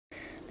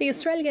The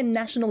Australian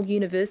National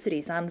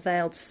University's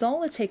unveiled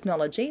solar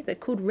technology that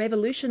could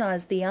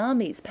revolutionise the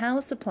Army's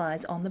power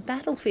supplies on the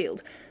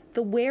battlefield.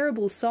 The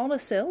wearable solar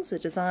cells are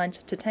designed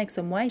to take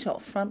some weight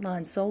off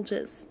frontline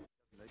soldiers.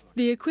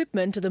 The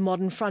equipment of the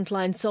modern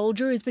frontline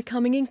soldier is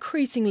becoming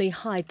increasingly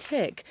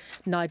high-tech.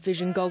 Night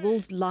vision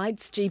goggles,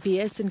 lights,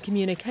 GPS and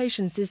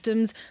communication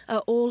systems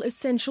are all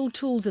essential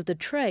tools of the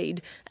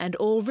trade and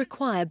all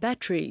require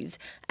batteries,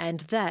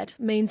 and that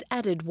means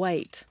added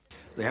weight.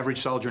 The average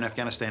soldier in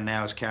Afghanistan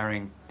now is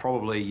carrying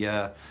probably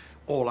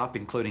all up,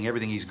 including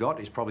everything he's got,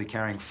 is probably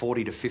carrying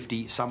 40 to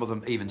 50, some of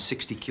them even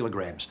 60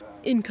 kilograms.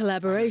 In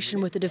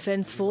collaboration with the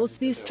Defence Force,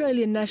 the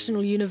Australian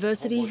National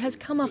University has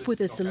come up with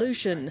a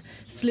solution,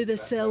 slither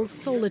cell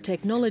solar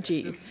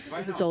technology.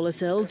 Solar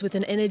cells with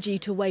an energy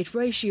to weight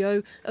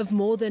ratio of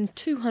more than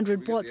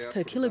 200 watts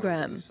per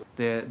kilogram.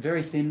 They're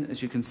very thin,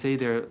 as you can see,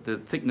 they're the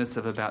thickness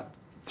of about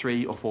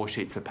 3 or 4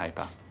 sheets of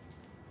paper.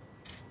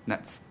 And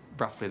that's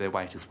roughly their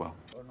weight as well.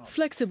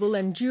 Flexible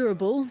and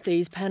durable,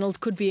 these panels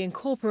could be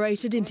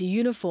incorporated into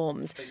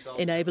uniforms,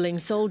 enabling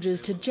soldiers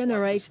to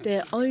generate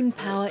their own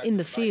power in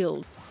the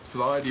field. So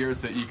the idea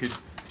is that you could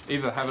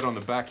either have it on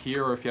the back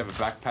here, or if you have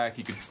a backpack,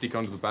 you could stick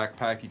onto the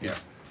backpack, you could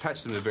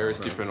attach them to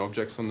various different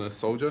objects on the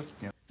soldier.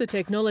 The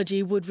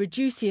technology would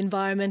reduce the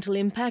environmental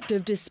impact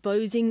of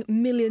disposing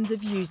millions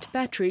of used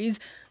batteries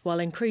while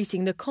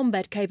increasing the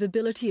combat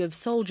capability of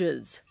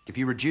soldiers. If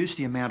you reduce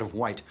the amount of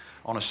weight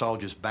on a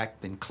soldier's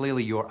back, then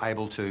clearly you're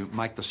able to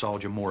make the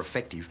soldier more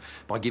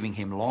effective by giving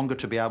him longer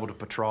to be able to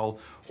patrol,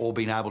 or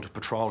being able to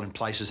patrol in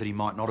places that he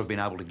might not have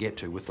been able to get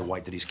to with the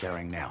weight that he's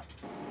carrying now.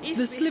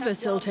 The sliver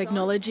cell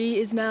technology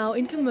is now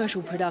in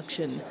commercial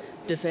production.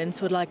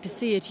 Defence would like to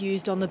see it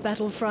used on the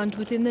battlefront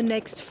within the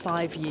next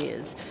 5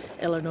 years.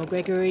 Eleanor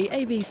Gregory,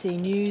 ABC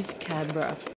News, Canberra.